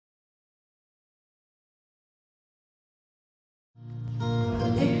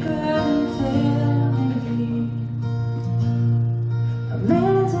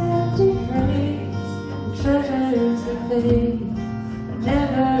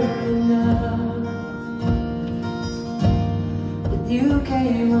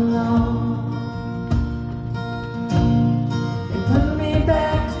came along and put me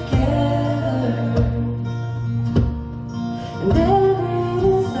back together, and every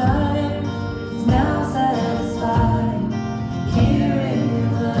desire is now satisfied here in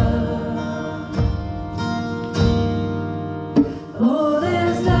your love. Oh,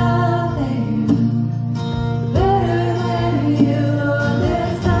 there's nothing better than you, Lord.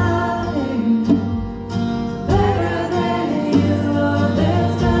 There's nothing better than you, Lord.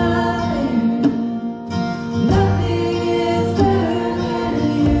 There's nothing. Nothing is better than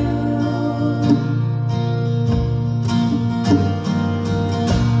you.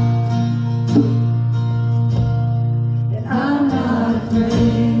 And I'm not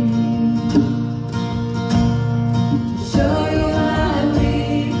afraid to show you my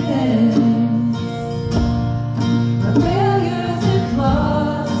weakness, my failures and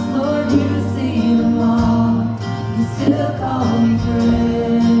flaws. Lord, you see them all. You still call me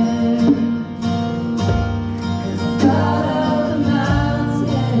friend. 'Cause the God of the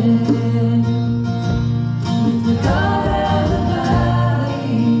mountain is the God of the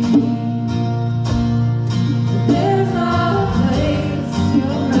valley. There's not a place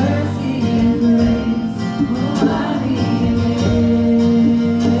your mercy and grace will find me again.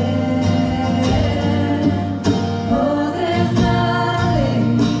 Oh, there's nothing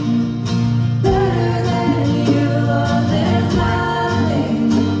better than you, Lord. There's nothing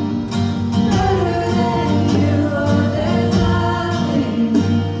better than you, Lord. There's nothing.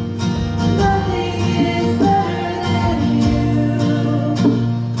 Nothing is better than you.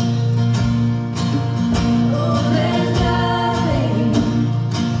 Oh, there's nothing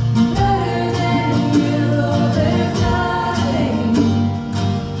better than you, Lord. There's nothing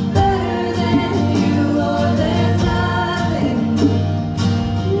better than you, Lord. There's nothing.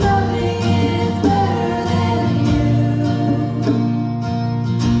 Nothing is better than you.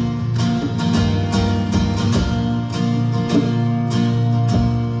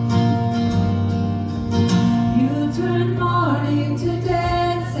 You turn mourning to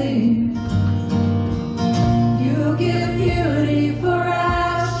dancing. You give beauty for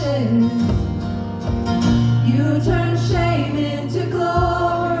ashes. You turn shame into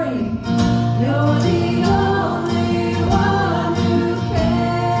glory. You're the only one who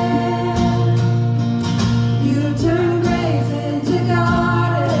can. You turn graves into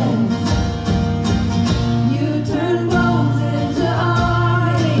gardens. You turn bones into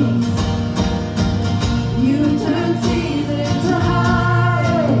armies. You turn seas into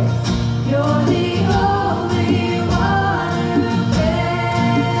highways. You're the only one who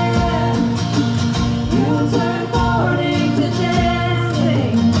can. You turn mourning to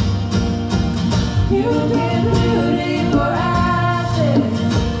dancing. You give beauty for ashes.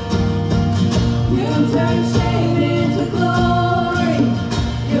 You turn shame into glory.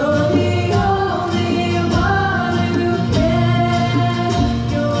 You're the only one who can.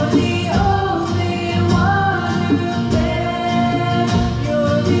 You're the only one who can.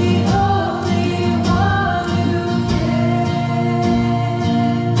 You're the only one who can.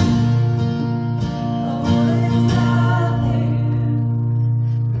 Oh, there's nothing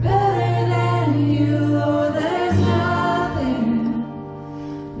better than you, Lord. There's nothing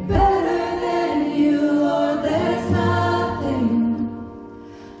better than you, Lord. There's nothing.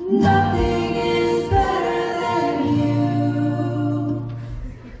 Nothing is better than you.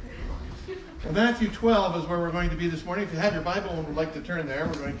 Well, Matthew 12 is where we're going to be this morning. If you have your Bible and would like to turn there,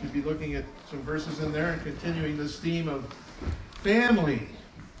 we're going to be looking at some verses in there and continuing this theme of family.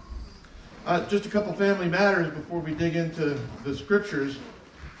 Just a couple family matters before we dig into the scriptures.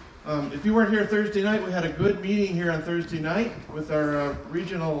 If you weren't here Thursday night, we had a good meeting here on Thursday night with our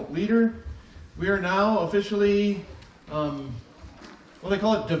regional leader. We are now officially, well, they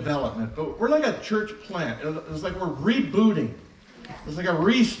call it development, but we're like a church plant. It's like we're rebooting. It's like a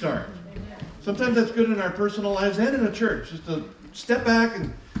restart. Sometimes that's good in our personal lives and in a church, just to step back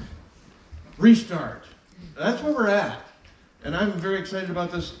and restart. That's where we're at. And I'm very excited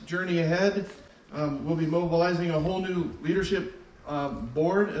about this journey ahead. We'll be mobilizing a whole new leadership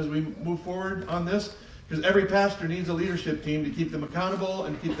board as we move forward on this, because every pastor needs a leadership team to keep them accountable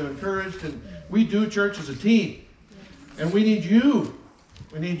and keep them encouraged. And we do church as a team. And we need you.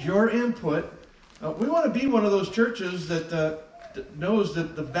 We need your input. We want to be one of those churches that knows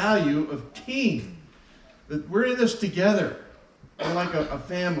that the value of team. That we're in this together. We're like a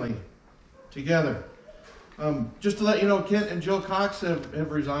family together. Just to let you know, Kent and Jill Cox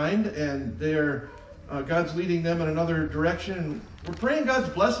have resigned, and they're God's leading them in another direction. We're praying God's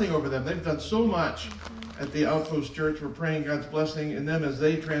blessing over them. They've done so much at the Outpost Church. We're praying God's blessing in them as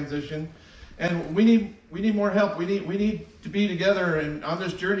they transition. And we need more help. We need to be together and on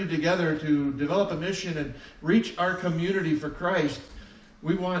this journey together to develop a mission and reach our community for Christ.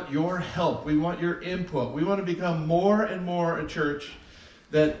 We want your help. We want your input. We want to become more and more a church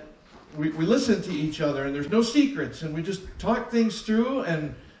that we listen to each other and there's no secrets and we just talk things through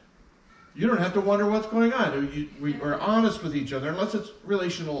and you don't have to wonder what's going on. We are honest with each other unless it's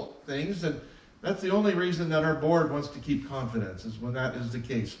relational things, and that's the only reason that our board wants to keep confidence is when that is the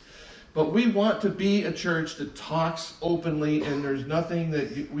case. But we want to be a church that talks openly and there's nothing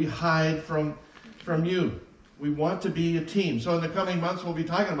that we hide from you. We want to be a team. So in the coming months we'll be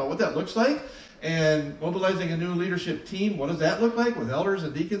talking about what that looks like and mobilizing a new leadership team. What does that look like with elders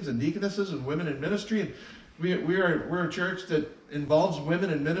and deacons and deaconesses and women in ministry? And we're a church that involves women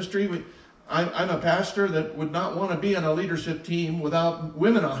in ministry. I'm a pastor that would not want to be on a leadership team without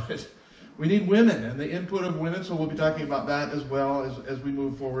women on it. We need women and the input of women, so we'll be talking about that as well as we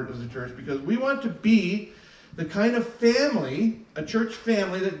move forward as a church, because we want to be the kind of family, a church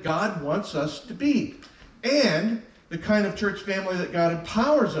family that God wants us to be, and the kind of church family that God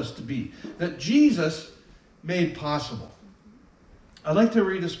empowers us to be, that Jesus made possible. I'd like to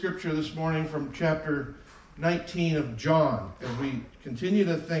read a scripture this morning from chapter 19 of John as we continue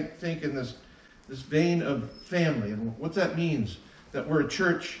to think in this vein of family and what that means, that we're a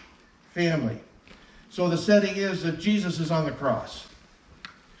church family. So the setting is that Jesus is on the cross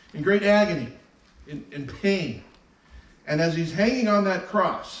in great agony, in pain. And as he's hanging on that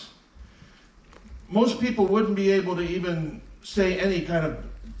cross, most people wouldn't be able to even say any kind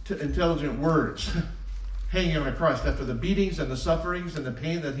of intelligent words hanging on a cross after the beatings and the sufferings and the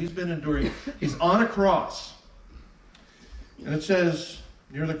pain that he's been enduring. He's on a cross. And it says,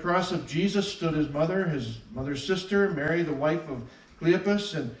 near the cross of Jesus stood his mother's sister, Mary, the wife of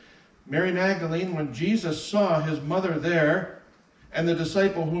Cleopas, and Mary Magdalene. When Jesus saw his mother there and the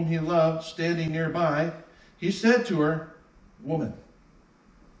disciple whom he loved standing nearby, he said to her, "Woman,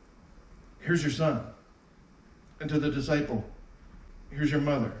 here's your son." And to the disciple, "Here's your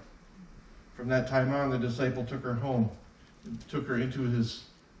mother." From that time on, the disciple took her home, took her into his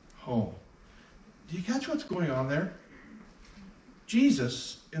home. Do you catch what's going on there?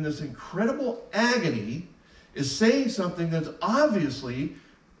 Jesus, in this incredible agony, is saying something that's obviously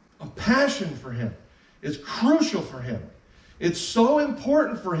a passion for him. It's crucial for him. It's so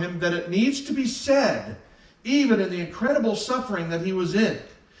important for him that it needs to be said, even in the incredible suffering that he was in.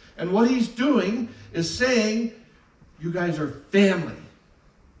 And what he's doing is saying, you guys are family.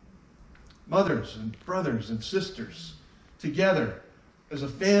 Mothers and brothers and sisters together as a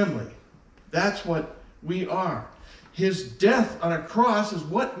family. That's what we are. His death on a cross is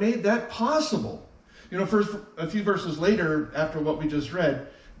what made that possible. You know, first, a few verses later, after what we just read,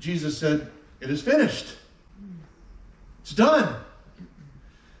 Jesus said, "It is finished. It's done.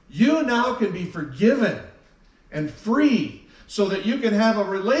 You now can be forgiven and free so that you can have a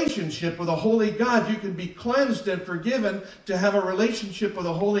relationship with a holy God. You can be cleansed and forgiven to have a relationship with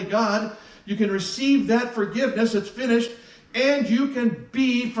a holy God. You can receive that forgiveness. It's finished. And you can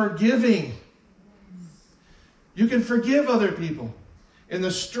be forgiving. You can forgive other people in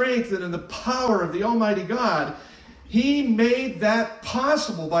the strength and in the power of the Almighty God. He made that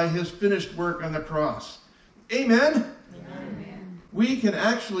possible by his finished work on the cross. Amen? Amen. We can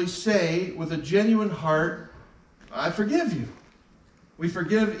actually say with a genuine heart, I forgive you. We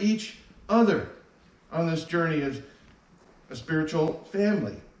forgive each other on this journey as a spiritual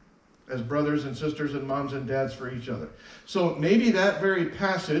family, as brothers and sisters and moms and dads for each other. So maybe that very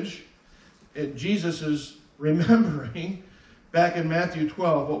passage, Jesus is remembering back in Matthew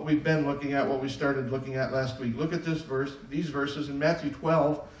 12 what we've been looking at, what we started looking at last week. Look at this verse, these verses in Matthew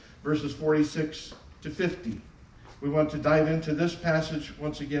 12, verses 46 to 50. We want to dive into this passage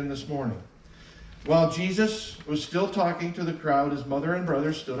once again this morning. While Jesus was still talking to the crowd, his mother and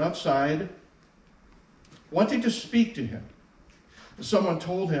brothers stood outside, wanting to speak to him. Someone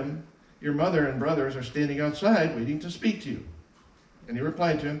told him, "Your mother and brothers are standing outside, waiting to speak to you." And he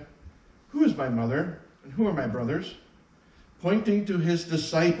replied to him, "Who is my mother and who are my brothers?" Pointing to his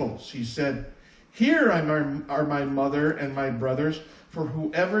disciples, he said, "Here are my mother and my brothers, for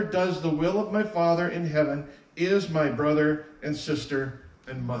whoever does the will of my Father in heaven is my brother and sister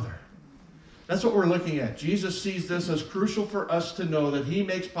and mother." That's what we're looking at. Jesus sees this as crucial for us to know that he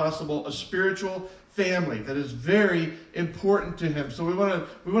makes possible a spiritual family that is very important to him. So we want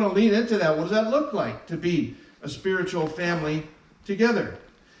to lean into that. What does that look like to be a spiritual family together?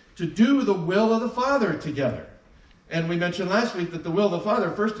 To do the will of the Father together. And we mentioned last week that the will of the Father,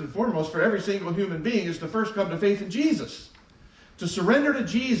 first and foremost, for every single human being is to first come to faith in Jesus. To surrender to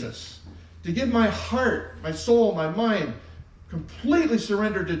Jesus. To give my heart, my soul, my mind completely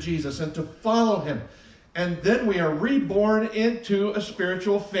surrendered to Jesus and to follow him. And then we are reborn into a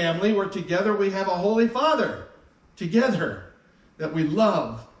spiritual family where together we have a Holy Father together that we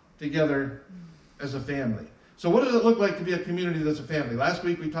love together as a family. So what does it look like to be a community that's a family? Last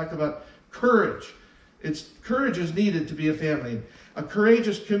week we talked about courage. Courage is needed to be a family. A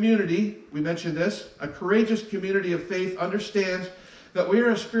courageous community, we mentioned this, a courageous community of faith understands that we are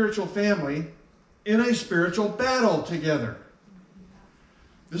a spiritual family in a spiritual battle together.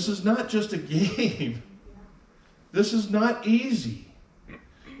 This is not just a game. This is not easy.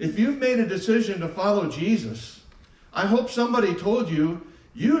 If you've made a decision to follow Jesus, I hope somebody told you,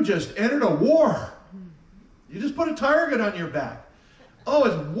 you just entered a war. You just put a target on your back. Oh,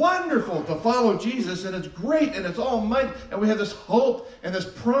 it's wonderful to follow Jesus, and it's great, and it's all might, and we have this hope, and this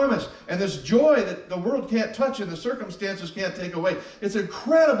promise, and this joy that the world can't touch and the circumstances can't take away. It's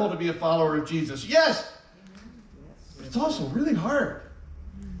incredible to be a follower of Jesus. Yes! But it's also really hard.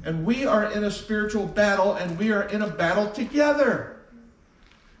 And we are in a spiritual battle, and we are in a battle together.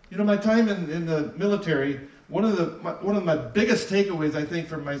 You know, my time in the military, one of my biggest takeaways, I think,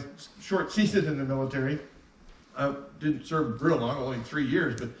 from my short season in the military, I didn't serve real long, only 3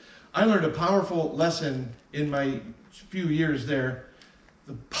 years, but I learned a powerful lesson in my few years there,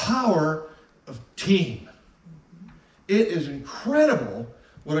 the power of team. It is incredible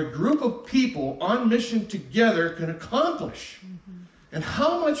what a group of people on mission together can accomplish. And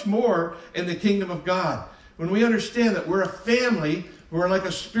how much more in the kingdom of God when we understand that we're a family, we're like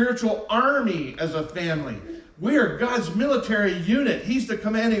a spiritual army as a family. We are God's military unit. He's the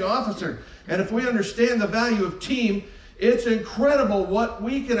commanding officer. And if we understand the value of team, it's incredible what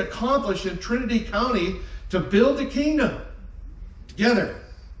we can accomplish in Trinity County to build the kingdom together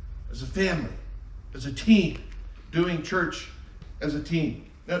as a family, as a team, doing church as a team.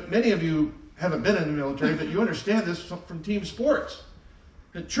 Now, many of you haven't been in the military, but you understand this from team sports.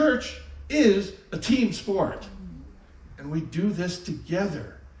 The church is a team sport. And we do this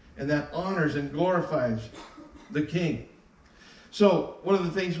together. And that honors and glorifies the King. So one of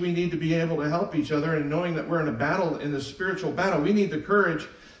the things we need to be able to help each other, and knowing that we're in a battle, in this spiritual battle, we need the courage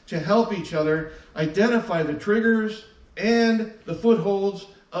to help each other identify the triggers and the footholds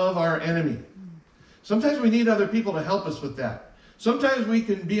of our enemy. Sometimes we need other people to help us with that. Sometimes we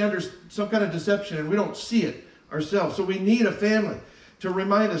can be under some kind of deception and we don't see it ourselves. So we need a family to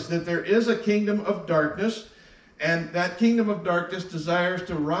remind us that there is a kingdom of darkness, and that kingdom of darkness desires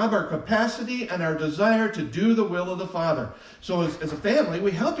to rob our capacity and our desire to do the will of the Father. So as a family,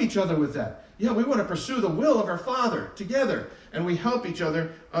 we help each other with that. Yeah, we want to pursue the will of our Father together, and we help each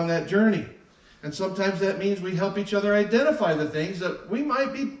other on that journey. And sometimes that means we help each other identify the things that we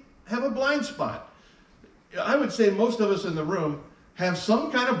might have a blind spot. I would say most of us in the room have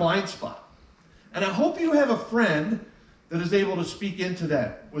some kind of blind spot. And I hope you have a friend that is able to speak into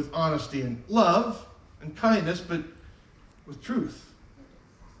that with honesty and love and kindness, but with truth,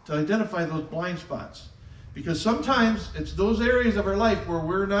 to identify those blind spots. Because sometimes it's those areas of our life where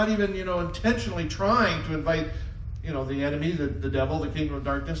we're not even, intentionally trying to invite, the enemy, the devil, the kingdom of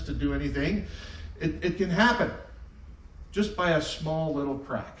darkness to do anything. It can happen just by a small little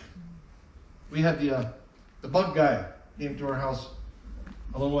crack. We had the bug guy came to our house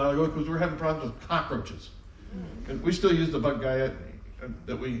a little while ago because we were having problems with cockroaches. And we still use the bug guy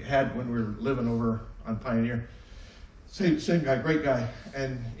that we had when we were living over on Pioneer. Same guy, great guy.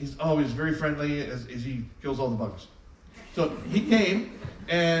 And he's always very friendly as he kills all the bugs. So he came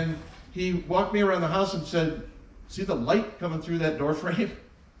and he walked me around the house and said, "See the light coming through that door frame?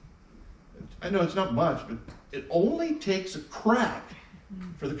 I know it's not much, but it only takes a crack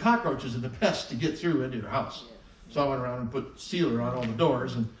for the cockroaches and the pests to get through into your house." So I went around and put sealer on all the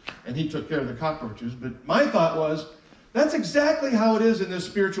doors, and he took care of the cockroaches. But my thought was, that's exactly how it is in this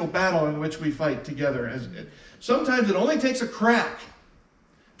spiritual battle in which we fight together. Sometimes it only takes a crack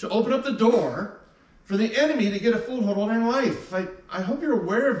to open up the door for the enemy to get a foothold in our life. I hope you're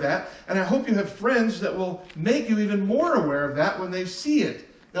aware of that, and I hope you have friends that will make you even more aware of that when they see it.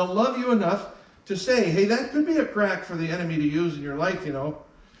 They'll love you enough to say, hey, that could be a crack for the enemy to use in your life,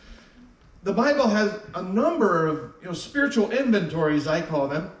 The Bible has a number of spiritual inventories, I call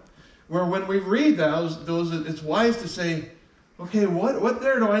them, where when we read those it's wise to say, okay, what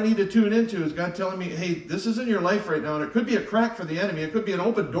there do I need to tune into? Is God telling me, hey, this is in your life right now, and it could be a crack for the enemy. It could be an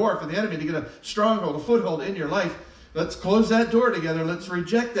open door for the enemy to get a stronghold, a foothold in your life. Let's close that door together. Let's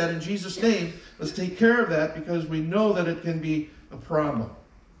reject that in Jesus' name. Let's take care of that because we know that it can be a problem.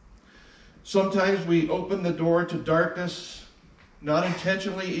 Sometimes we open the door to darkness, not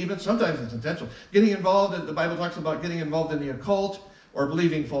intentionally even. Sometimes it's intentional. Getting involved, the Bible talks about getting involved in the occult or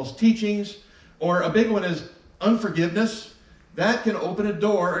believing false teachings. Or a big one is unforgiveness. that can open a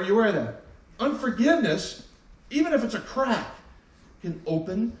door. Are you aware of that? Unforgiveness, even if it's a crack, can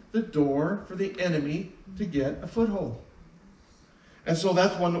open the door for the enemy to get a foothold. And so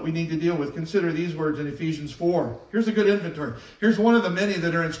that's one that we need to deal with. Consider these words in Ephesians 4. Here's a good inventory. Here's one of the many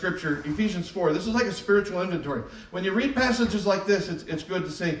that are in Scripture. Ephesians 4. This is like a spiritual inventory. When you read passages like this, it's good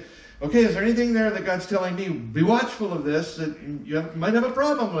to say, okay, is there anything there that God's telling me? Be watchful of this. That you might have a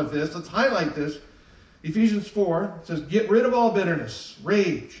problem with this. Let's highlight this. Ephesians 4 says, get rid of all bitterness,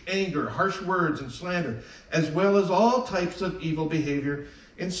 rage, anger, harsh words, and slander, as well as all types of evil behavior.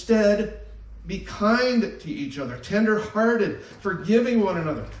 Instead, be kind to each other, tender-hearted, forgiving one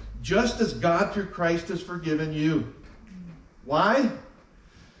another, just as God through Christ has forgiven you. Why?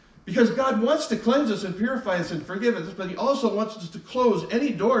 Because God wants to cleanse us and purify us and forgive us, but He also wants us to close any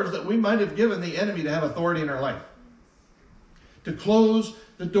doors that we might have given the enemy to have authority in our life. To close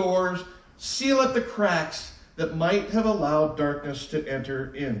the doors, seal up the cracks that might have allowed darkness to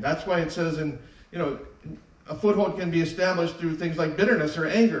enter in. That's why it says a foothold can be established through things like bitterness or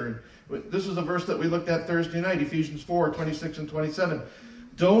anger. This is a verse that we looked at Thursday night, Ephesians 4, 26 and 27.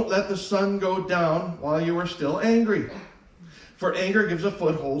 Don't let the sun go down while you are still angry, for anger gives a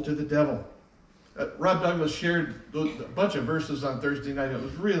foothold to the devil. Rob Douglas shared a bunch of verses on Thursday night. It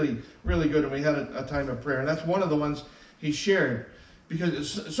was really, really good, and we had a time of prayer. And that's one of the ones he shared.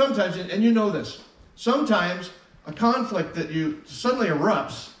 Because sometimes, and you know this, sometimes a conflict that you suddenly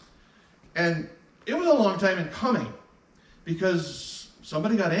erupts, and it was a long time in coming, because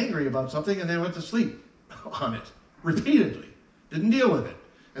somebody got angry about something and they went to sleep on it repeatedly. Didn't deal with it.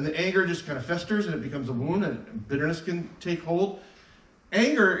 And the anger just kind of festers and it becomes a wound and bitterness can take hold.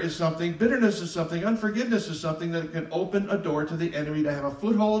 Anger is something, bitterness is something, unforgiveness is something that can open a door to the enemy to have a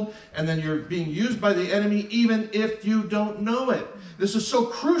foothold, and then you're being used by the enemy even if you don't know it. This is so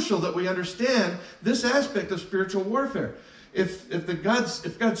crucial that we understand this aspect of spiritual warfare. If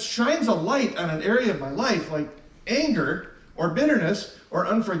God shines a light on an area of my life like anger or bitterness or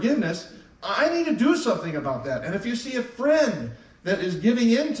unforgiveness, I need to do something about that. And if you see a friend that is giving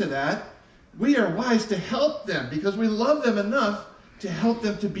in to that, we are wise to help them because we love them enough to help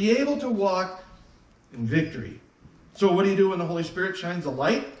them to be able to walk in victory. So what do you do when the Holy Spirit shines a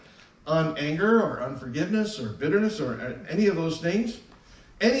light on anger or unforgiveness or bitterness or any of those things?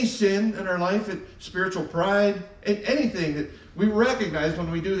 Any sin in our life, spiritual pride, and anything that we recognize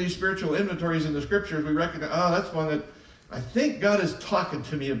when we do these spiritual inventories in the Scriptures, we recognize, oh, that's one that I think God is talking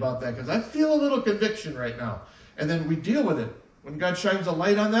to me about that because I feel a little conviction right now. And then we deal with it. When God shines a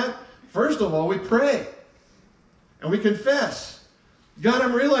light on that, first of all, we pray. And we confess. God,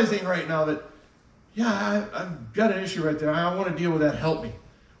 I'm realizing right now that, yeah, I've got an issue right there. I want to deal with that. Help me.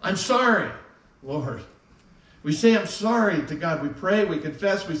 I'm sorry, Lord. We say I'm sorry to God. We pray, we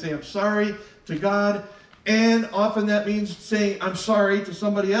confess, we say I'm sorry to God. And often that means saying I'm sorry to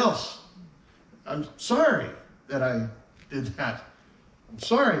somebody else. I'm sorry that I did that. I'm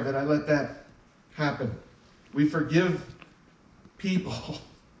sorry that I let that happen. We forgive people.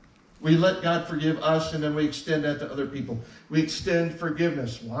 We let God forgive us, and then we extend that to other people. We extend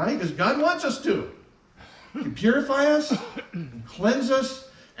forgiveness. Why? Because God wants us to. To purify us, and cleanse us,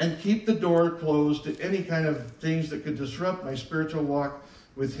 and keep the door closed to any kind of things that could disrupt my spiritual walk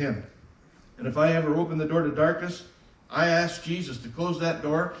with Him. And if I ever open the door to darkness, I ask Jesus to close that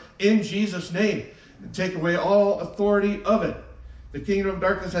door in Jesus' name and take away all authority of it. The kingdom of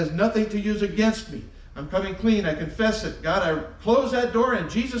darkness has nothing to use against me. I'm coming clean. I confess it. God, I close that door in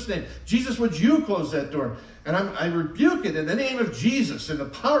Jesus' name. Jesus, would you close that door? And I rebuke it in the name of Jesus, in the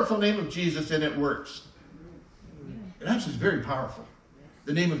powerful name of Jesus, and it works. It actually is very powerful.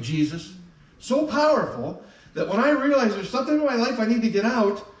 The name of Jesus. So powerful that when I realize there's something in my life I need to get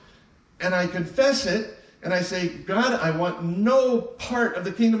out, and I confess it, and I say, God, I want no part of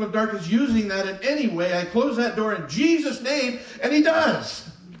the kingdom of darkness using that in any way. I close that door in Jesus' name, and He does.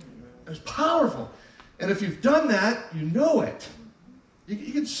 It's powerful. And if you've done that, you know it.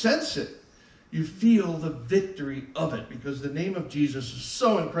 You can sense it. You feel the victory of it because the name of Jesus is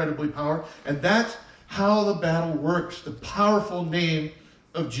so incredibly powerful. And that's how the battle works, the powerful name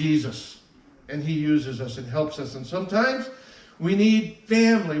of Jesus. And He uses us and helps us. And sometimes we need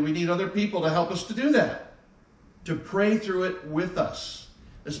family. We need other people to help us to do that, to pray through it with us,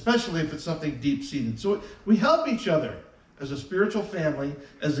 especially if it's something deep-seated. So we help each other as a spiritual family,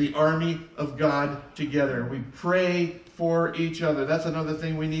 as the army of God together. We pray for each other. That's another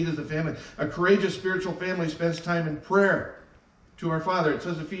thing we need as a family. A courageous spiritual family spends time in prayer to our Father. It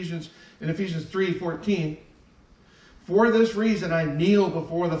says in Ephesians 3:14, for this reason I kneel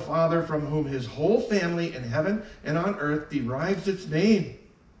before the Father, from whom His whole family in heaven and on earth derives its name.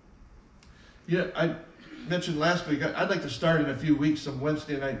 You know, mentioned last week, I'd like to start in a few weeks some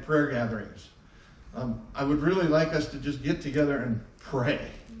Wednesday night prayer gatherings. I would really like us to just get together and pray.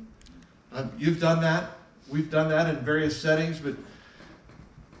 You've done that. We've done that in various settings, but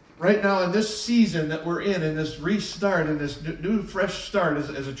right now in this season that we're in this restart, in this new fresh start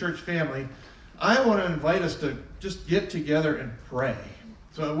as a church family, I want to invite us to just get together and pray.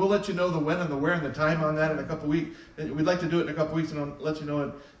 So we'll let you know the when and the where and the time on that in a couple weeks. We'd like to do it in a couple weeks, and I'll let you know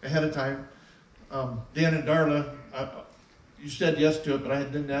it ahead of time. Dan and Darla, you said yes to it, but I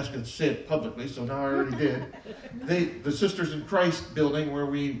didn't ask you to say it publicly, so now I already did. The Sisters in Christ building, where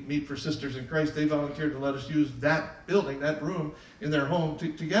we meet for Sisters in Christ, they volunteered to let us use that building, that room in their home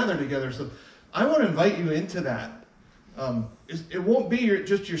to gather together. So I want to invite you into that. It won't be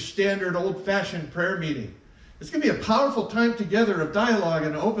just your standard old-fashioned prayer meeting. It's going to be a powerful time together of dialogue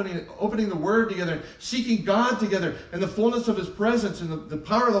and opening the Word together, seeking God together, and the fullness of His presence and the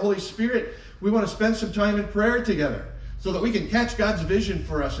power of the Holy Spirit. We want to spend some time in prayer together so that we can catch God's vision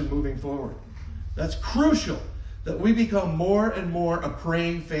for us in moving forward. That's crucial, that we become more and more a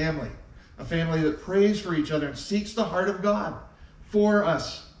praying family, a family that prays for each other and seeks the heart of God for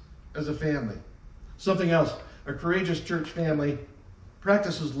us as a family. Something else, a courageous church family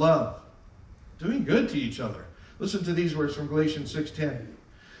practices love, doing good to each other. Listen to these words from Galatians 6:10.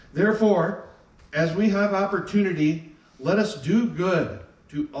 Therefore, as we have opportunity, let us do good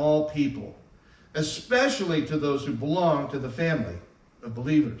to all people, especially to those who belong to the family of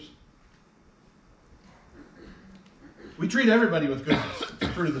believers. We treat everybody with goodness. It's the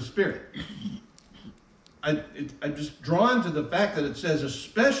fruit of the Spirit. I'm just drawn to the fact that it says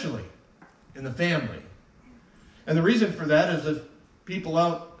especially in the family. And the reason for that is that people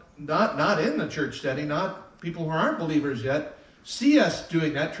out, not in the church setting, not people who aren't believers yet, see us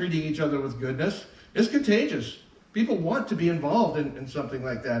doing that, treating each other with goodness. It's contagious. People want to be involved in something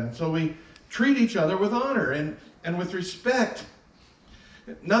like that. And so we treat each other with honor and with respect.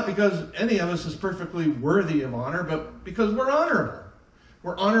 Not because any of us is perfectly worthy of honor, but because we're honorable.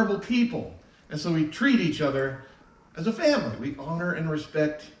 We're honorable people. And so we treat each other as a family. We honor and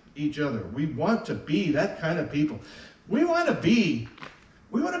respect each other. We want to be that kind of people. We want to be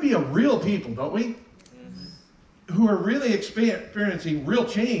a real people, don't we? Who are really experiencing real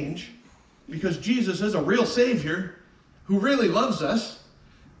change, because Jesus is a real Savior who really loves us.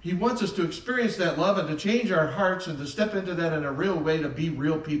 He wants us to experience that love and to change our hearts and to step into that in a real way, to be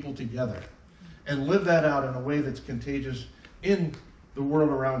real people together and live that out in a way that's contagious in the world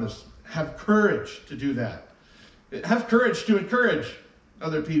around us. Have courage to do that. Have courage to encourage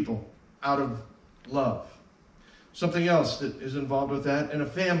other people out of love. Something else that is involved with that, in a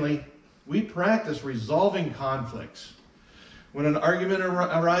family, we practice resolving conflicts. When an argument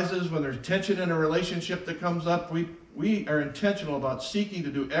arises, when there's tension in a relationship that comes up, we are intentional about seeking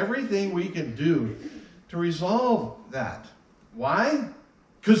to do everything we can do to resolve that. Why?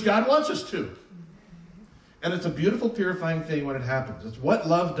 Because God wants us to. And it's a beautiful, purifying thing when it happens. It's what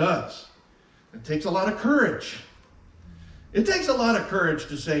love does. It takes a lot of courage. It takes a lot of courage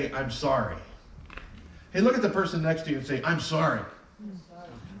to say, I'm sorry. Hey, look at the person next to you and say, I'm sorry.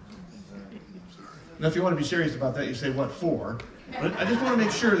 Now, if you want to be serious about that, you say, what for? But I just want to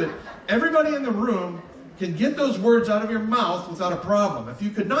make sure that everybody in the room can get those words out of your mouth without a problem. If you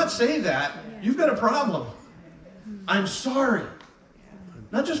could not say that, you've got a problem. I'm sorry.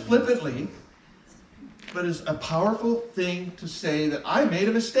 Not just flippantly, but it's a powerful thing to say that I made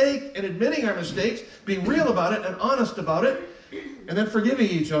a mistake, and admitting our mistakes, being real about it and honest about it, and then forgiving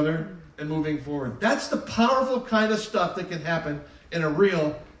each other and moving forward. That's the powerful kind of stuff that can happen in a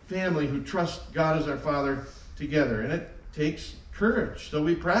real family who trusts God as our Father together. And it takes courage. So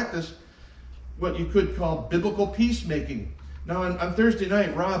we practice what you could call biblical peacemaking. Now on Thursday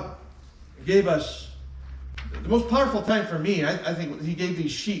night, Rob gave us the most powerful time for me. I think he gave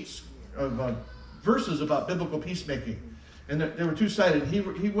these sheets of verses about biblical peacemaking. And they were two-sided.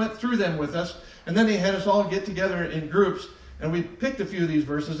 He went through them with us, and then he had us all get together in groups, and we picked a few of these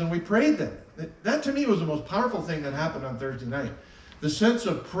verses and we prayed them. That to me was the most powerful thing that happened on Thursday night. The sense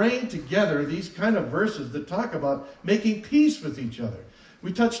of praying together these kind of verses that talk about making peace with each other.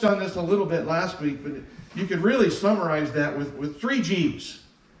 We touched on this a little bit last week, but you could really summarize that with 3 G's.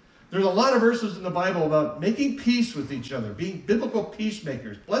 There's a lot of verses in the Bible about making peace with each other, being biblical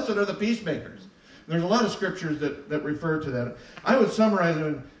peacemakers. Blessed are the peacemakers. There's a lot of scriptures that refer to that. I would summarize it,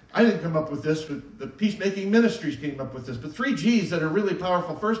 and I didn't come up with this, but the peacemaking ministries came up with this. But 3 G's that are really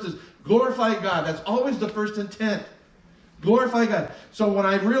powerful. First is glorify God. That's always the first intent. Glorify God. So when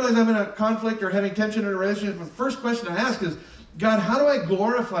I realize I'm in a conflict or having tension in a relationship, the first question I ask is, God, how do I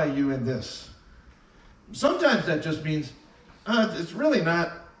glorify you in this? Sometimes that just means, it's really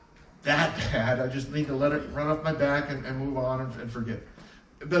not that bad. I just need to let it run off my back and move on and forget.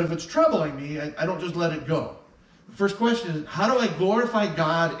 But if it's troubling me, I don't just let it go. The first question is, how do I glorify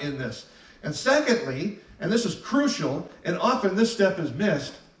God in this? And secondly, and this is crucial, and often this step is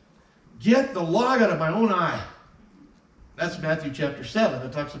missed, get the log out of my own eye. That's Matthew chapter 7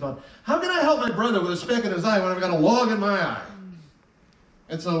 that talks about, how can I help my brother with a speck in his eye when I've got a log in my eye?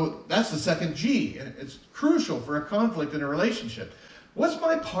 And so that's the second G, and it's crucial for a conflict in a relationship. What's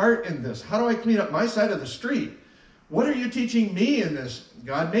my part in this? How do I clean up my side of the street? What are you teaching me in this,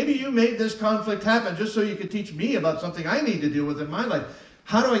 God? Maybe you made this conflict happen just so you could teach me about something I need to deal with in my life.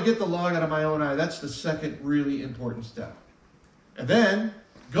 How do I get the log out of my own eye? That's the second really important step. And then,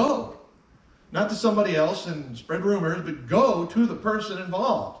 go. Not to somebody else and spread rumors, but go to the person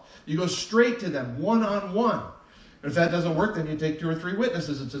involved. You go straight to them, one-on-one. And if that doesn't work, then you take 2 or 3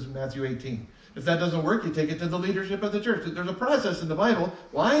 witnesses, it says in Matthew 18. If that doesn't work, you take it to the leadership of the church. There's a process in the Bible.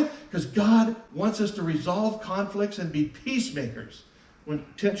 Why? Because God wants us to resolve conflicts and be peacemakers when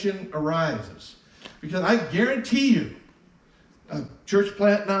tension arises. Because I guarantee you, a church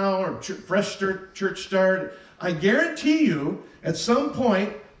plant now or fresh church start, I guarantee you at some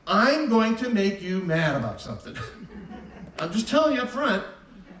point I'm going to make you mad about something. I'm just telling you up front,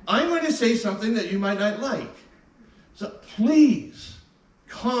 I'm going to say something that you might not like. So please,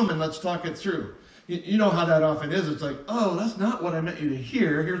 come and let's talk it through. You know how that often is. It's like, oh, that's not what I meant you to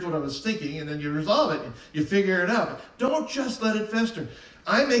hear. Here's what I was thinking. And then you resolve it. You figure it out. Don't just let it fester.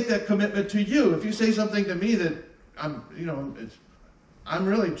 I make that commitment to you. If you say something to me that I'm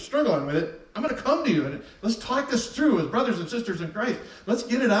really struggling with it, I'm going to come to you. And let's talk this through as brothers and sisters in Christ. Let's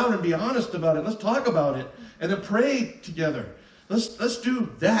get it out and be honest about it. Let's talk about it. And then pray together. Let's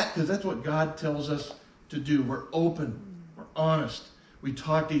do that, because that's what God tells us to do. We're open. We're honest. We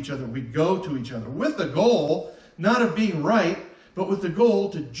talk to each other. We go to each other with the goal, not of being right, but with the goal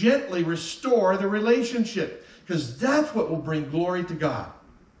to gently restore the relationship, because that's what will bring glory to God.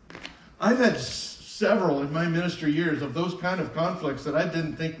 I've had several in my ministry years of those kind of conflicts that I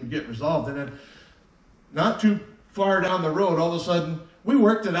didn't think would get resolved. And then not too far down the road, all of a sudden, we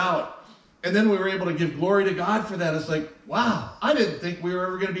worked it out. And then we were able to give glory to God for that. It's like, wow, I didn't think we were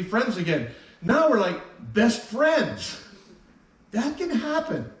ever going to be friends again. Now we're like best friends. That can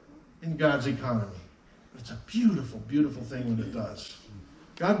happen in God's economy. It's a beautiful, beautiful thing when it does.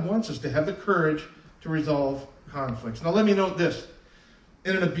 God wants us to have the courage to resolve conflicts. Now let me note this.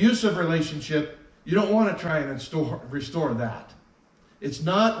 In an abusive relationship, you don't want to try and restore that. It's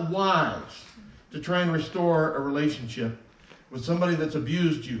not wise to try and restore a relationship with somebody that's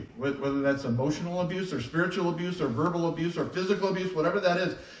abused you, whether that's emotional abuse or spiritual abuse or verbal abuse or physical abuse, whatever that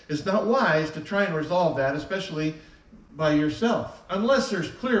is. It's not wise to try and resolve that, especially by yourself, unless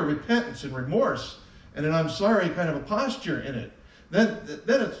there's clear repentance and remorse and an I'm sorry kind of a posture in it. Then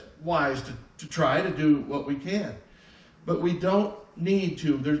it's wise to try to do what we can. But we don't need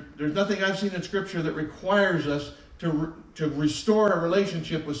to. There's nothing I've seen in Scripture that requires us to restore a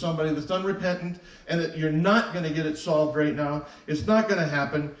relationship with somebody that's unrepentant and that you're not going to get it solved right now. It's not going to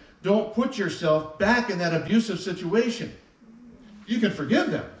happen. Don't put yourself back in that abusive situation. You can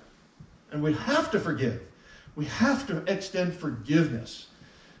forgive them. And we have to forgive. We have to extend forgiveness.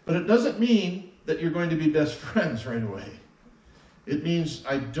 But it doesn't mean that you're going to be best friends right away. It means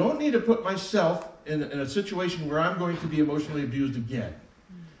I don't need to put myself in a situation where I'm going to be emotionally abused again.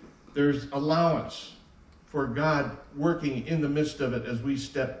 There's allowance for God working in the midst of it as we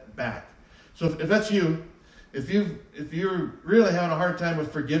step back. So if that's you, if you're really having a hard time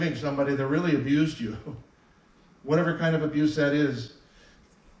with forgiving somebody that really abused you, whatever kind of abuse that is,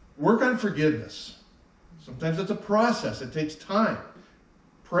 work on forgiveness. Sometimes it's a process. It takes time.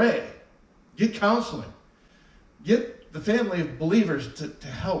 Pray. Get counseling. Get the family of believers to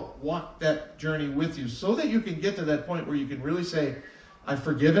help walk that journey with you so that you can get to that point where you can really say, I've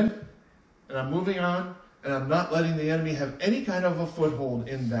forgiven, and I'm moving on, and I'm not letting the enemy have any kind of a foothold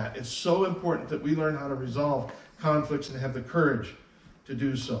in that. It's so important that we learn how to resolve conflicts and have the courage to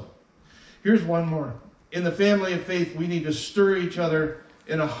do so. Here's one more. In the family of faith, we need to stir each other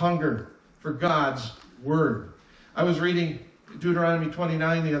in a hunger for God's Word. I was reading Deuteronomy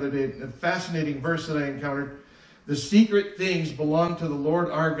 29 the other day, a fascinating verse that I encountered. The secret things belong to the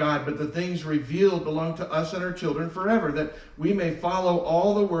Lord our God, but the things revealed belong to us and our children forever, that we may follow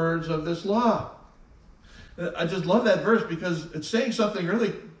all the words of this law. I just love that verse because it's saying something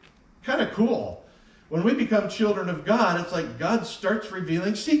really kind of cool. When we become children of God, it's like God starts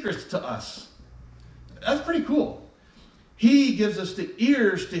revealing secrets to us. That's pretty cool. He gives us the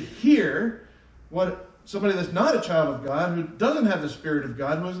ears to hear what somebody that's not a child of God, who doesn't have the Spirit of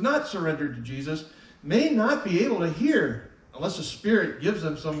God, who has not surrendered to Jesus, may not be able to hear unless the Spirit gives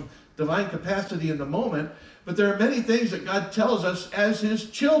them some divine capacity in the moment, but there are many things that God tells us as his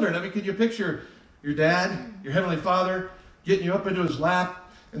children. I mean, can you picture your dad, your heavenly Father, getting you up into his lap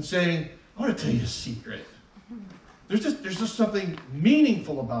and saying, I want to tell you a secret. There's just something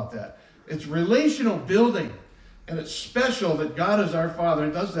meaningful about that. It's relational building, and it's special that God is our Father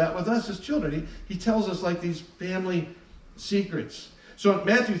and does that with us as children. He tells us like these family secrets. So in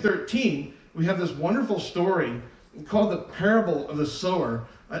Matthew 13, we have this wonderful story called the parable of the sower.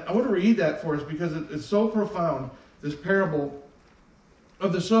 I want to read that for us because it's so profound, this parable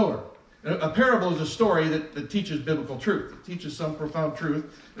of the sower. A parable is a story that teaches biblical truth. It teaches some profound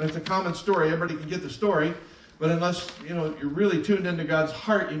truth, and it's a common story. Everybody can get the story, but unless you're really tuned into God's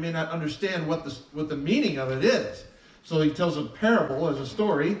heart, you may not understand what the meaning of it is. So he tells a parable as a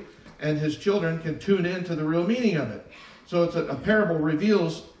story, and his children can tune into the real meaning of it. So it's a parable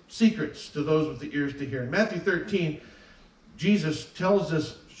reveals secrets to those with the ears to hear. In Matthew 13, Jesus tells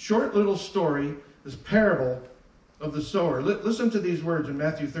this short little story, this parable of the sower. Listen to these words in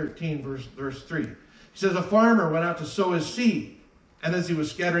Matthew 13, verse 3. He says, a farmer went out to sow his seed, and as he was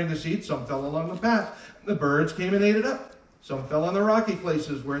scattering the seed, some fell along the path. The birds came and ate it up. Some fell on the rocky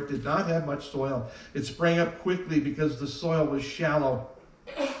places where it did not have much soil. It sprang up quickly because the soil was shallow.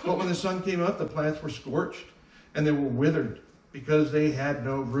 But when the sun came up, the plants were scorched, and they were withered because they had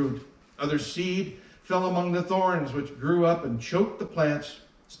no root. Other seed fell among the thorns, which grew up and choked the plants.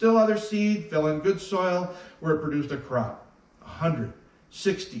 Still other seed fell in good soil, where it produced a crop, 100,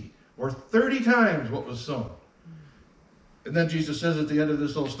 60, or 30 times what was sown. And then Jesus says at the end of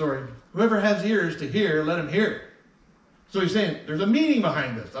this whole story, whoever has ears to hear, let him hear. So he's saying, there's a meaning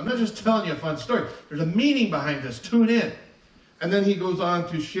behind this. I'm not just telling you a fun story. There's a meaning behind this. Tune in. And then he goes on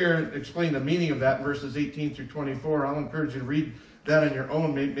to share and explain the meaning of that in verses 18 through 24. I'll encourage you to read that on your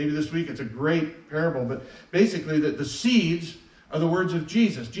own. Maybe this week. It's a great parable. But basically, the seeds are the words of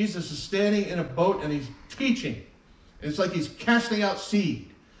Jesus. Jesus is standing in a boat and he's teaching. And it's like he's casting out seed.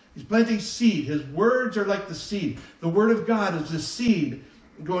 He's planting seed. His words are like the seed. The word of God is the seed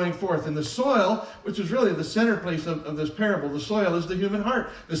going forth. And the soil, which is really the center place of this parable, the soil is the human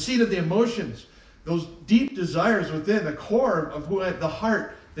heart, the seed of the emotions, those deep desires within, the core of the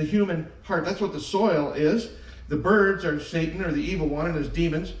heart, the human heart. That's what the soil is. The birds are Satan or the evil one and his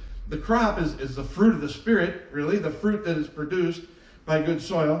demons. The crop is the fruit of the Spirit, really, the fruit that is produced by good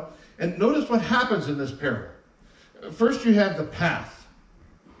soil. And notice what happens in this parable. First you have the path.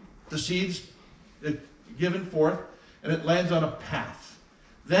 The seeds given forth, and it lands on a path.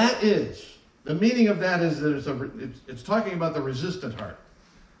 That is, the meaning of that is that it's talking about the resistant heart,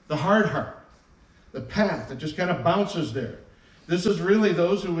 the hard heart, the path that just kind of bounces there. This is really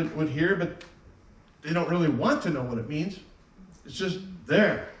those who would hear, but they don't really want to know what it means. It's just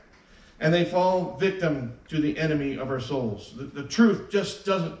there. And they fall victim to the enemy of our souls. The truth just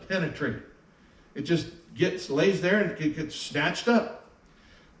doesn't penetrate. It just lays there and it gets snatched up.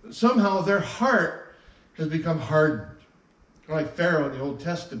 Somehow their heart has become hardened. Kind of like Pharaoh in the Old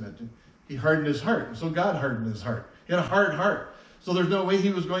Testament. He hardened his heart, and so God hardened his heart. He had a hard heart. So there's no way he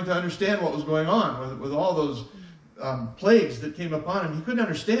was going to understand what was going on with all those plagues that came upon him. He couldn't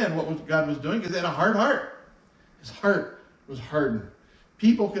understand what God was doing because he had a hard heart. His heart was hardened.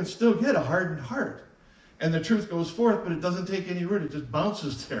 People can still get a hardened heart. And the truth goes forth, but it doesn't take any root. It just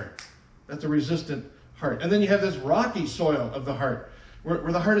bounces there. That's a resistant heart. And then you have this rocky soil of the heart,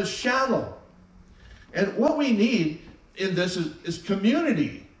 where the heart is shallow. And what we need in this is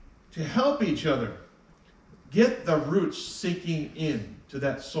community to help each other get the roots sinking in to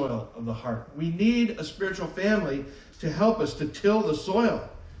that soil of the heart. We need a spiritual family to help us to till the soil.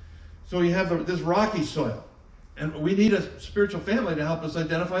 So you have this rocky soil. And we need a spiritual family to help us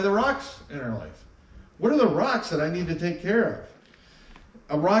identify the rocks in our life. What are the rocks that I need to take care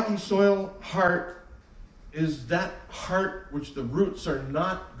of? A rocky soil heart is that heart which the roots are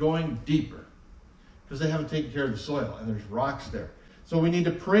not going deeper because they haven't taken care of the soil and there's rocks there. So we need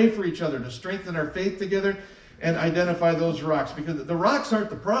to pray for each other to strengthen our faith together and identify those rocks, because the rocks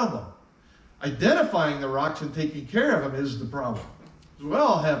aren't the problem. Identifying the rocks and taking care of them is the problem. We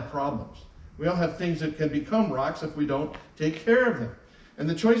all have problems. We all have things that can become rocks if we don't take care of them. And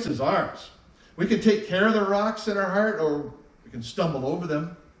the choice is ours. We can take care of the rocks in our heart, or we can stumble over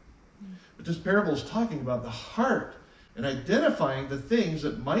them. But this parable is talking about the heart and identifying the things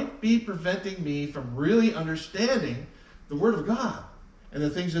that might be preventing me from really understanding the Word of God and the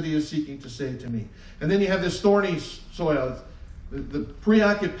things that He is seeking to say to me. And then you have this thorny soil, the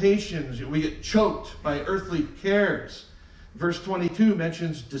preoccupations. We get choked by earthly cares. Verse 22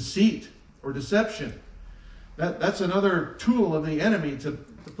 mentions deceit or deception. That's another tool of the enemy to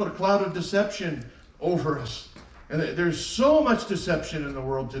put a cloud of deception over us And there's so much deception in the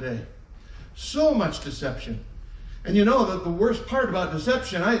world today. So much deception. And you know that the worst part about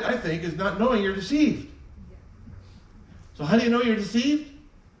deception, I think, is not knowing you're deceived. So how do you know you're deceived?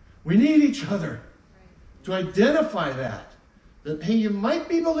 We need each other to identify that. That, hey, you might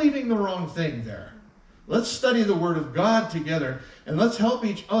be believing the wrong thing there. Let's study the Word of God together, and let's help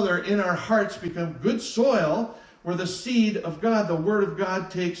each other in our hearts become good soil where the seed of God, the Word of God,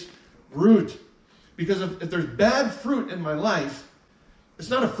 takes root. Because if there's bad fruit in my life, it's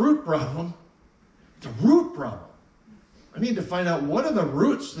not a fruit problem, it's a root problem. I need to find out what are the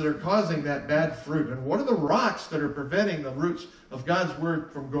roots that are causing that bad fruit, and what are the rocks that are preventing the roots of God's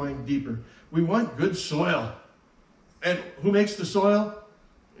Word from going deeper. We want good soil. And who makes the soil?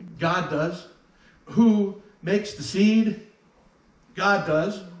 God does. Who makes the seed? God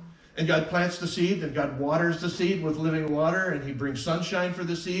does. And God plants the seed, and God waters the seed with living water, and He brings sunshine for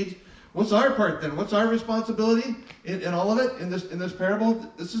the seeds. What's our part then? What's our responsibility in all of it, in this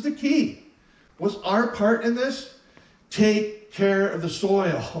parable? This is the key. What's our part in this? Take care of the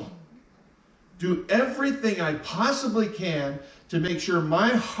soil. Do everything I possibly can to make sure my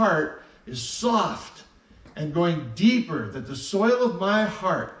heart is soft and going deeper, that the soil of my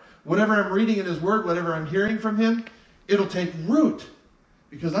heart, whatever I'm reading in His Word, whatever I'm hearing from Him, it'll take root.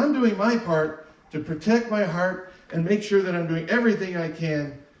 Because I'm doing my part to protect my heart and make sure that I'm doing everything I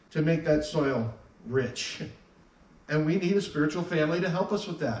can to make that soil rich. And we need a spiritual family to help us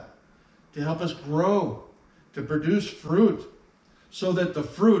with that, to help us grow, to produce fruit, so that the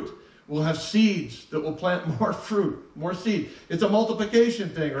fruit will have seeds that will plant more fruit, more seed. It's a multiplication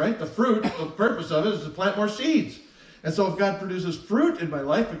thing, right? The fruit, the purpose of it is to plant more seeds. And so if God produces fruit in my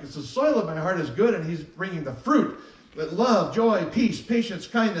life, because the soil of my heart is good and He's bringing the fruit, that love, joy, peace, patience,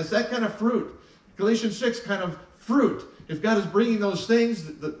 kindness, that kind of fruit, Galatians 6 kind of fruit. If God is bringing those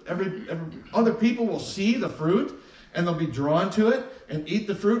things, every other people will see the fruit and they'll be drawn to it and eat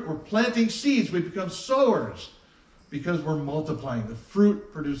the fruit. We're planting seeds. We become sowers because we're multiplying. The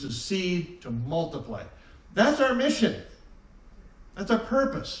fruit produces seed to multiply. That's our mission. That's our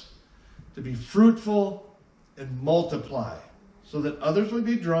purpose, to be fruitful and multiply so that others will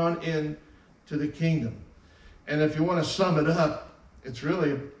be drawn in to the kingdom. And if you want to sum it up, it's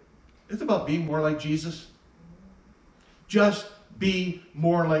about being more like Jesus. Just be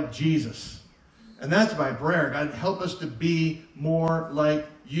more like Jesus. And that's my prayer. God, help us to be more like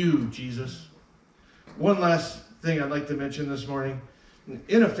you, Jesus. One last thing I'd like to mention this morning.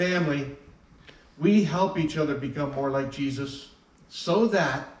 In a family, we help each other become more like Jesus so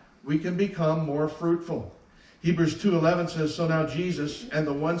that we can become more fruitful. Hebrews 2:11 says, so now Jesus and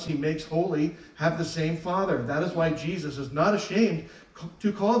the ones He makes holy have the same Father. That is why Jesus is not ashamed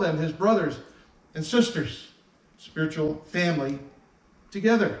to call them His brothers and sisters. Spiritual family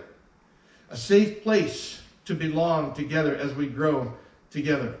together. A safe place to belong together as we grow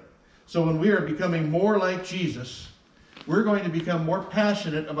together. So when we are becoming more like Jesus, we're going to become more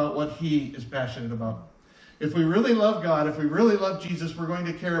passionate about what He is passionate about. If we really love God, if we really love Jesus, we're going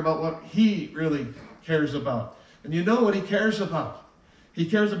to care about what He really cares about. And you know what He cares about? He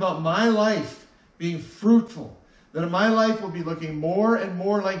cares about my life being fruitful. That my life will be looking more and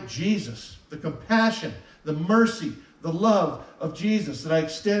more like Jesus. The compassion, the mercy, the love of Jesus that I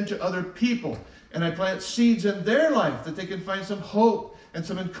extend to other people. And I plant seeds in their life that they can find some hope and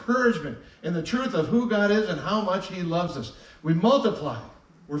some encouragement in the truth of who God is and how much He loves us. We multiply.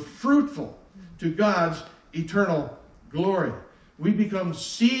 We're fruitful to God's eternal glory. We become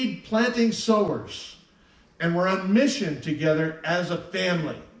seed planting sowers. And we're on mission together as a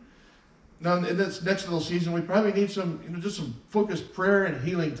family. Now, in this next little season, we probably need just some focused prayer and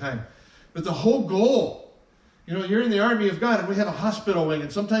healing time. But the whole goal, you're in the army of God, and we have a hospital wing,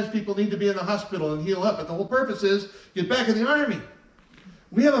 and sometimes people need to be in the hospital and heal up. But the whole purpose is get back in the army.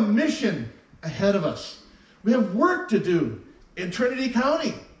 We have a mission ahead of us. We have work to do in Trinity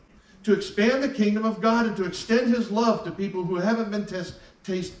County to expand the kingdom of God and to extend His love to people who haven't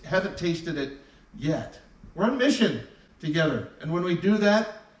tasted it yet. We're on mission together. And when we do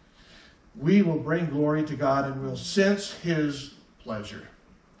that, we will bring glory to God and we'll sense His pleasure.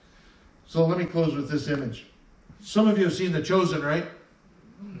 So let me close with this image. Some of you have seen The Chosen, right?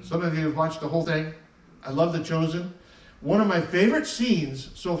 Some of you have watched the whole thing. I love The Chosen. One of my favorite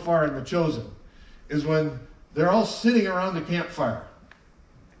scenes so far in The Chosen is when they're all sitting around the campfire.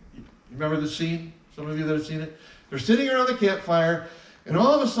 You remember the scene? Some of you that have seen it? They're sitting around the campfire, and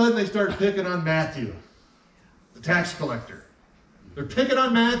all of a sudden they start picking on Matthew, the tax collector. They're picking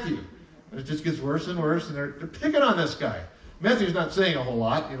on Matthew. And it just gets worse and worse, and they're picking on this guy. Matthew's not saying a whole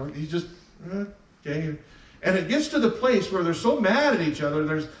lot, he's just, okay. And it gets to the place where they're so mad at each other,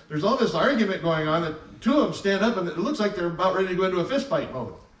 there's all this argument going on that two of them stand up and it looks like they're about ready to go into a fist fight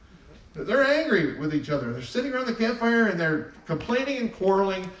mode. They're angry with each other. They're sitting around the campfire and they're complaining and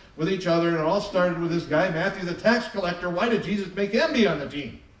quarreling with each other. And it all started with this guy, Matthew the tax collector. Why did Jesus make him be on the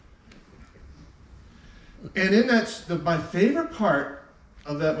team? And in my favorite part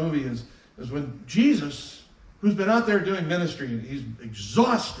of that movie is when Jesus, who's been out there doing ministry, and he's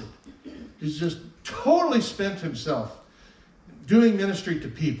exhausted. He's just totally spent himself doing ministry to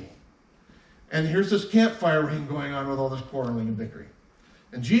people. And here's this campfire ring going on with all this quarreling and bickering.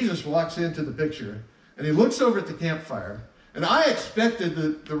 And Jesus walks into the picture, and he looks over at the campfire. And I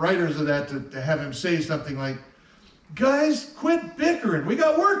expected the writers of that to have him say something like, guys, quit bickering. We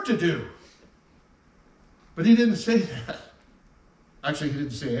got work to do. But he didn't say that. Actually, he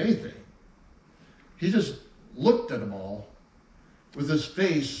didn't say anything. He just looked at them all with this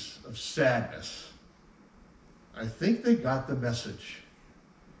face of sadness. I think they got the message.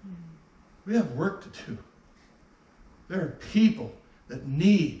 We have work to do. There are people that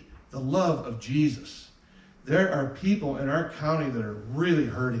need the love of Jesus. There are people in our county that are really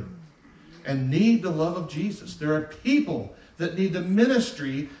hurting and need the love of Jesus. There are people that need the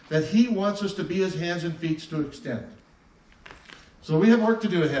ministry that he wants us to be his hands and feet to extend. So we have work to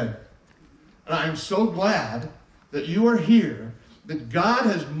do ahead. And I'm so glad that you are here, that God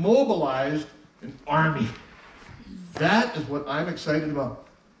has mobilized an army. That is what I'm excited about.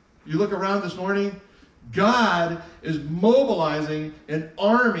 You look around this morning, God is mobilizing an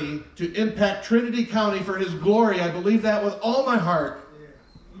army to impact Trinity County for his glory. I believe that with all my heart.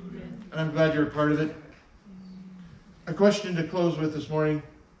 And I'm glad you're a part of it. A question to close with this morning.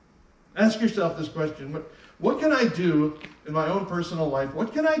 Ask yourself this question. What can I do in my own personal life?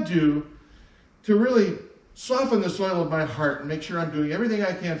 What can I do to really soften the soil of my heart and make sure I'm doing everything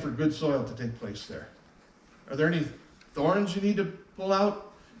I can for good soil to take place there? Are there any thorns you need to pull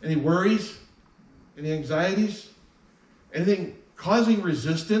out? Any worries? Any anxieties? Anything causing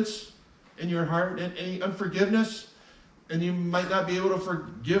resistance in your heart? Any unforgiveness? And you might not be able to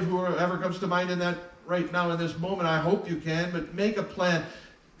forgive whoever comes to mind in that right now in this moment. I hope you can, but make a plan.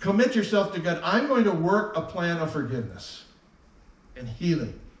 Commit yourself to God. I'm going to work a plan of forgiveness and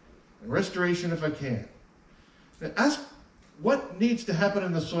healing and restoration if I can. Now ask what needs to happen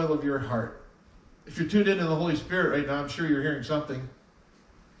in the soil of your heart. If you're tuned into the Holy Spirit right now, I'm sure you're hearing something.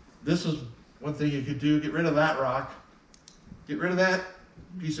 This is one thing you could do. Get rid of that rock. Get rid of that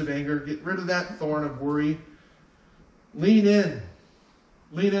piece of anger. Get rid of that thorn of worry. Lean in.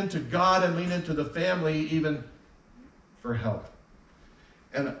 Lean into God and lean into the family even for help.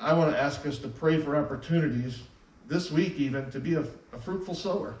 And I want to ask us to pray for opportunities this week even to be a fruitful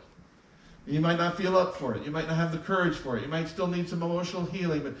sower. You might not feel up for it. You might not have the courage for it. You might still need some emotional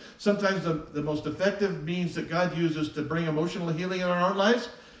healing. But sometimes the most effective means that God uses to bring emotional healing in our own lives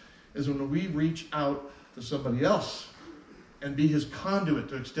is when we reach out to somebody else and be his conduit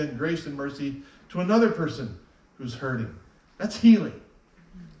to extend grace and mercy to another person who's hurting. That's healing.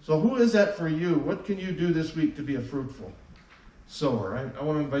 So who is that for you? What can you do this week to be a fruitful sower? I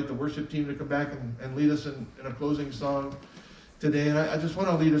want to invite the worship team to come back and lead us in a closing song today. And I just want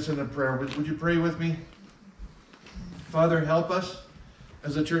to lead us in a prayer. Would you pray with me? Father, help us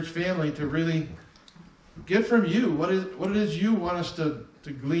as a church family to really get from you what it is you want us to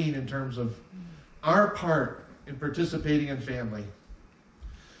glean in terms of our part in participating in family.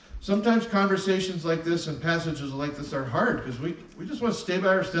 Sometimes conversations like this and passages like this are hard because we just want to stay by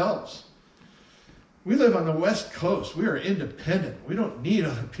ourselves. We live on the West Coast. We are independent. We don't need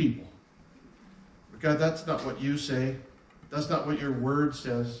other people. But God, that's not what you say. That's not what your word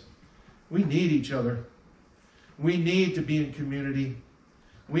says. We need each other. We need to be in community.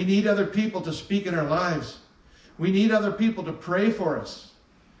 We need other people to speak in our lives. We need other people to pray for us.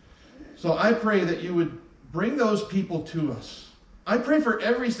 So I pray that you would bring those people to us. I pray for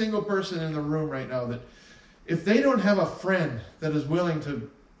every single person in the room right now that if they don't have a friend that is willing to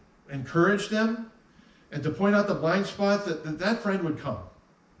encourage them and to point out the blind spot, that friend would come.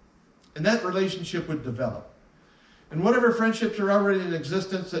 And that relationship would develop. And whatever friendships are already in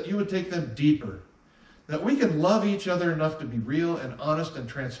existence, that you would take them deeper. That we can love each other enough to be real and honest and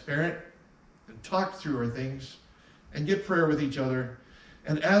transparent and talk through our things and get prayer with each other.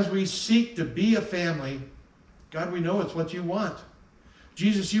 And as we seek to be a family, God, we know it's what you want.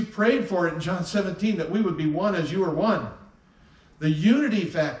 Jesus, you prayed for it in John 17 that we would be one as you are one. The unity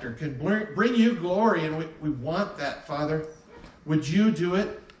factor can bring you glory, and we want that, Father. Would you do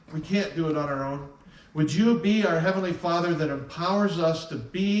it? We can't do it on our own. Would you be our Heavenly Father that empowers us to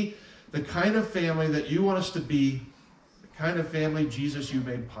be the kind of family that you want us to be, the kind of family, Jesus, you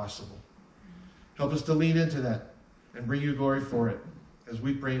made possible. Help us to lean into that and bring you glory for it as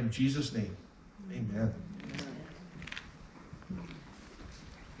we pray in Jesus' name. Amen.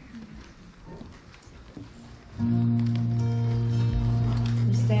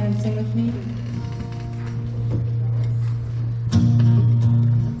 Stand and sing with me.